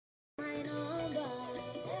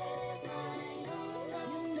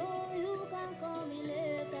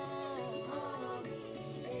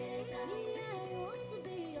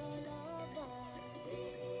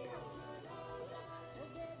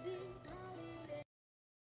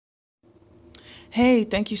Hey,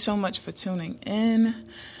 thank you so much for tuning in.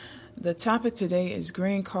 The topic today is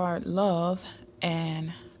green card love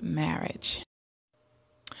and marriage.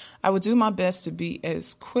 I will do my best to be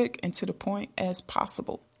as quick and to the point as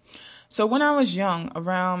possible. So, when I was young,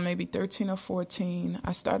 around maybe 13 or 14,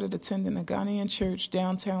 I started attending a Ghanaian church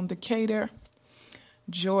downtown Decatur,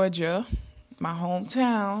 Georgia, my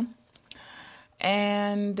hometown.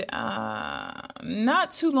 And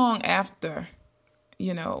not too long after,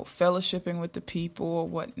 fellowshipping with the people or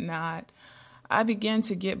whatnot, I began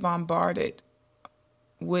to get bombarded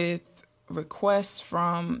with requests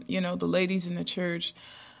from, the ladies in the church.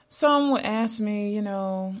 Some would ask me,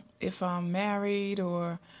 if I'm married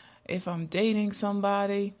or if I'm dating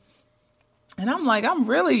somebody. And I'm like, I'm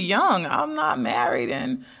really young. I'm not married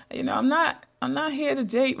and, I'm not here to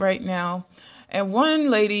date right now. And one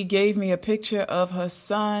lady gave me a picture of her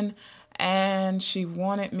son and she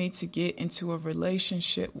wanted me to get into a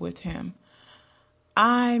relationship with him.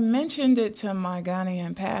 I mentioned it to my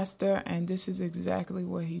Ghanaian pastor, and this is exactly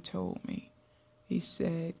what he told me. He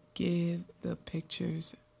said, give the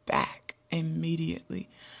pictures back immediately.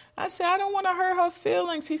 I said, I don't want to hurt her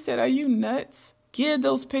feelings. He said, are you nuts? Give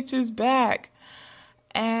those pictures back.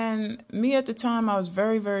 And me at the time, I was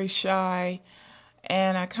very, very shy,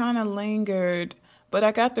 and I kind of lingered, but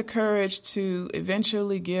I got the courage to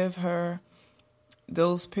eventually give her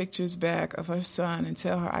those pictures back of her son and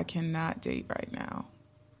tell her I cannot date right now.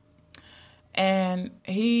 And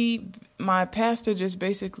my pastor just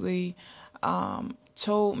basically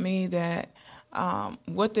told me that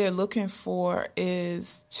what they're looking for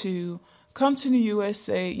is to come to the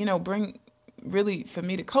USA, for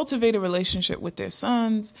me to cultivate a relationship with their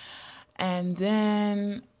sons, and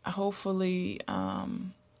then hopefully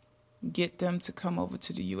get them to come over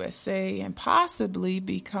to the USA and possibly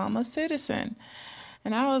become a citizen.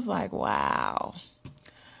 And I was like, wow,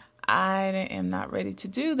 I am not ready to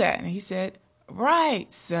do that. And he said,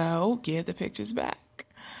 right, so give the pictures back.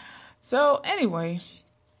 So anyway,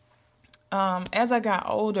 as I got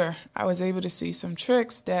older, I was able to see some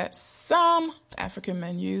tricks that some African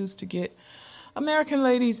men use to get American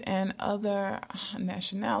ladies and other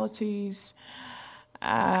nationalities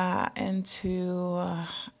into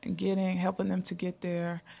helping them to get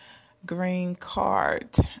their green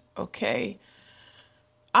card. Okay.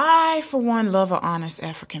 I, for one, love an honest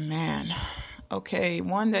African man. Okay,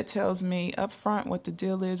 one that tells me up front what the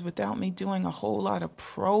deal is without me doing a whole lot of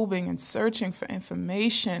probing and searching for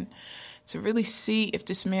information to really see if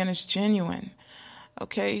this man is genuine.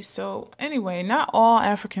 Okay, so anyway, not all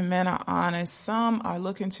African men are honest. Some are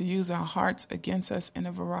looking to use our hearts against us in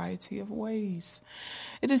a variety of ways.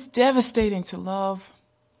 It is devastating to love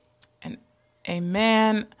a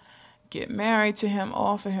man, get married to him,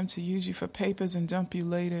 offer him to use you for papers and dump you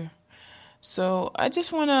later. So I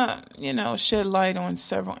just want to, shed light on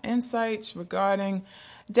several insights regarding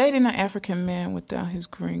dating an African man without his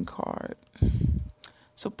green card.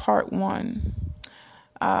 So part one,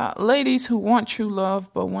 ladies who want true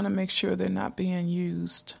love but want to make sure they're not being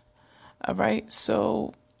used. All right.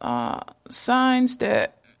 So signs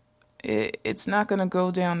that it's not going to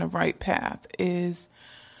go down the right path is,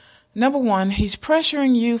 number one, he's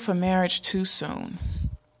pressuring you for marriage too soon.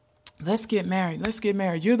 Let's get married. Let's get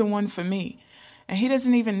married. You're the one for me. And he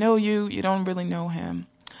doesn't even know you. You don't really know him.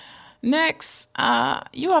 Next,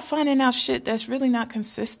 you are finding out shit that's really not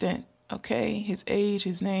consistent. Okay? His age,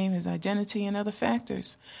 his name, his identity, and other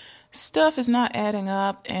factors. Stuff is not adding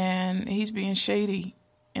up, and he's being shady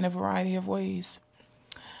in a variety of ways.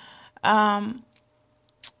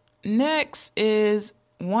 Next is,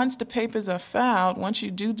 once the papers are filed, once you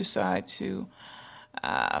do decide to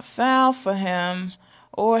file for him,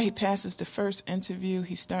 or he passes the first interview,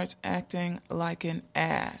 he starts acting like an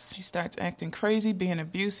ass. He starts acting crazy, being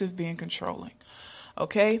abusive, being controlling.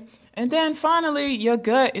 Okay? And then finally, your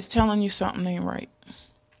gut is telling you something ain't right.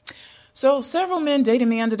 So several men dated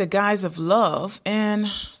me under the guise of love,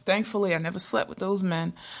 and thankfully I never slept with those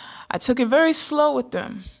men. I took it very slow with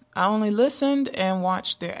them. I only listened and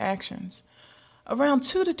watched their actions. Around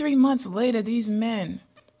 2 to 3 months later, these men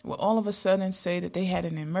will all of a sudden say that they had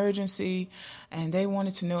an emergency and they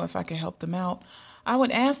wanted to know if I could help them out. I would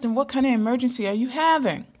ask them, what kind of emergency are you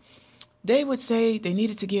having? They would say they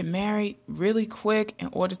needed to get married really quick in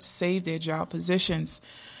order to save their job positions,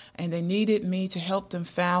 and they needed me to help them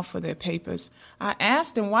file for their papers. I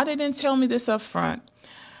asked them why they didn't tell me this up front,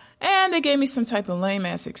 and they gave me some type of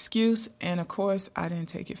lame-ass excuse, and of course, I didn't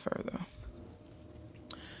take it further.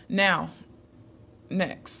 Now,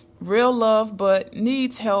 next, real love but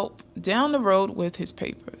needs help down the road with his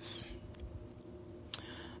papers.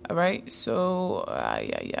 All right, so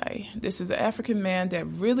this is an African man that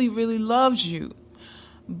really, really loves you,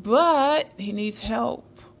 but he needs help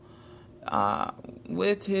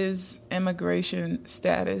with his immigration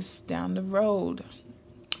status down the road.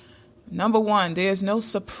 Number one, there's no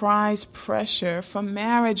surprise pressure for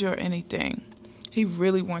marriage or anything. He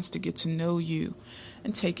really wants to get to know you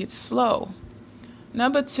and take it slow.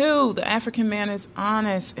 Number two, the African man is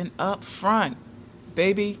honest and upfront.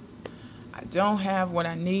 Baby, I don't have what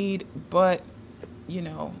I need, but,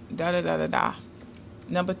 da-da-da-da-da.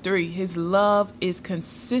 Number three, his love is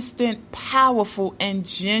consistent, powerful, and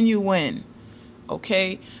genuine.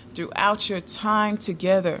 Okay? Throughout your time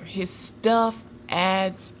together, his stuff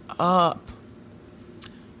adds up.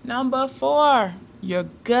 Number four, your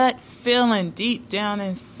gut feeling deep down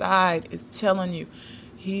inside is telling you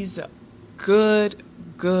he's a good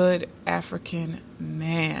African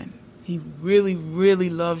man. He really, really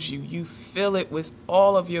loves you. You feel it with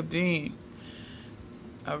all of your being.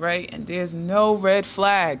 All right? And there's no red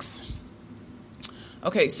flags.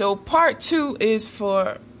 Okay, so part two is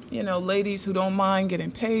for, ladies who don't mind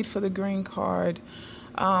getting paid for the green card.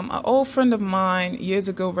 An old friend of mine years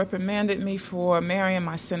ago reprimanded me for marrying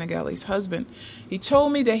my Senegalese husband. He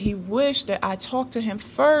told me that he wished that I talked to him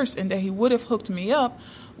first and that he would have hooked me up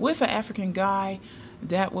with an African guy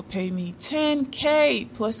that would pay me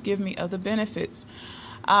 $10,000 plus give me other benefits.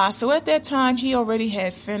 So at that time, he already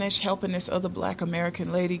had finished helping this other Black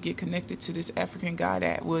American lady get connected to this African guy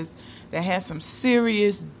that had some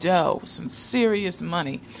serious dough, some serious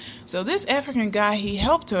money. So this African guy he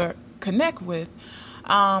helped her connect with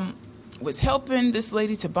was helping this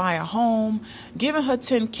lady to buy a home, giving her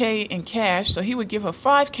 $10,000 in cash. So he would give her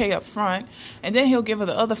 $5,000 up front, and then he'll give her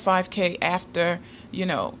the other $5,000 after,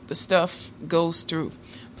 the stuff goes through.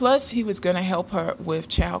 Plus, he was going to help her with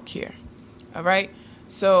childcare. All right.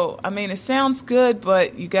 So, it sounds good,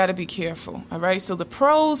 but you got to be careful. All right. So the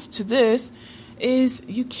pros to this is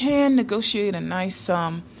you can negotiate a nice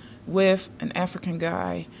sum with an African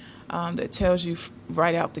guy that tells you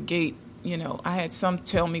right out the gate. I had some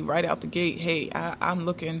tell me right out the gate, hey, I'm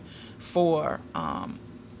looking for an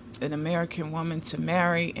American woman to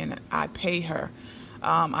marry, and I pay her.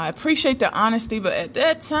 I appreciate the honesty, but at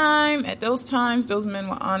those times, those men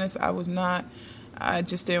were honest. I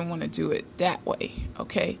just didn't want to do it that way,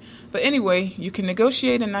 okay? But anyway, you can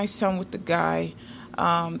negotiate a nice sum with the guy.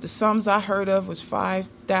 The sums I heard of was $5,000,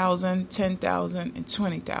 $10,000, and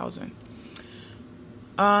 $20,000.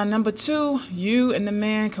 Number two, you and the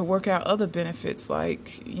man can work out other benefits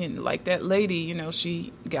like that lady,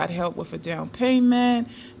 she got help with a down payment,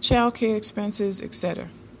 childcare expenses, etc.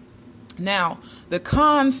 Now, the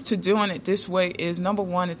cons to doing it this way is, number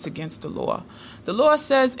one, it's against the law. The law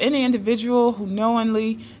says any individual who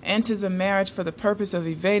knowingly enters a marriage for the purpose of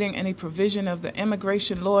evading any provision of the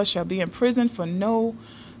immigration law shall be imprisoned for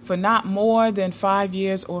not more than 5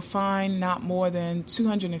 years or fined not more than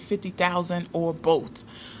 $250,000 or both.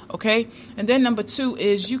 Okay? And then number two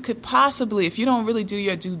is you could possibly, if you don't really do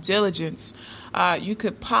your due diligence, you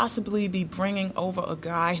could possibly be bringing over a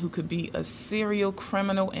guy who could be a serial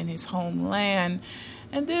criminal in his homeland.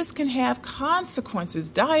 And this can have consequences,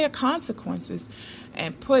 dire consequences,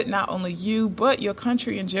 and put not only you but your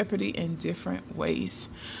country in jeopardy in different ways.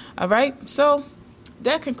 All right? So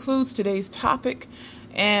that concludes today's topic.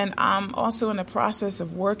 And I'm also in the process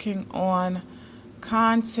of working on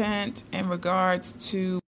content in regards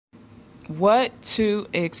to what to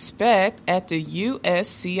expect at the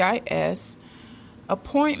USCIS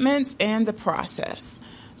appointments and the process.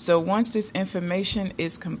 So once this information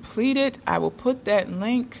is completed, I will put that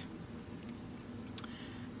link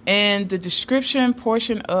in the description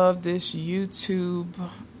portion of this YouTube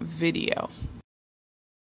video.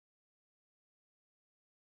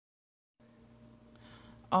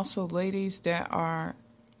 Also, ladies that are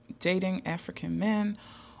dating African men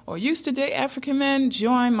or used to date African men,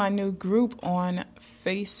 join my new group on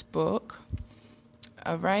Facebook.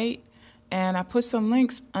 All right. And I put some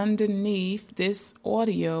links underneath this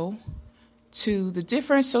audio to the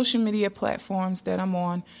different social media platforms that I'm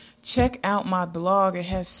on. Check out my blog. It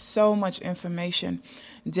has so much information.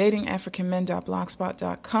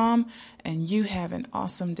 datingafricanmen.blogspot.com. And you have an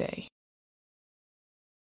awesome day.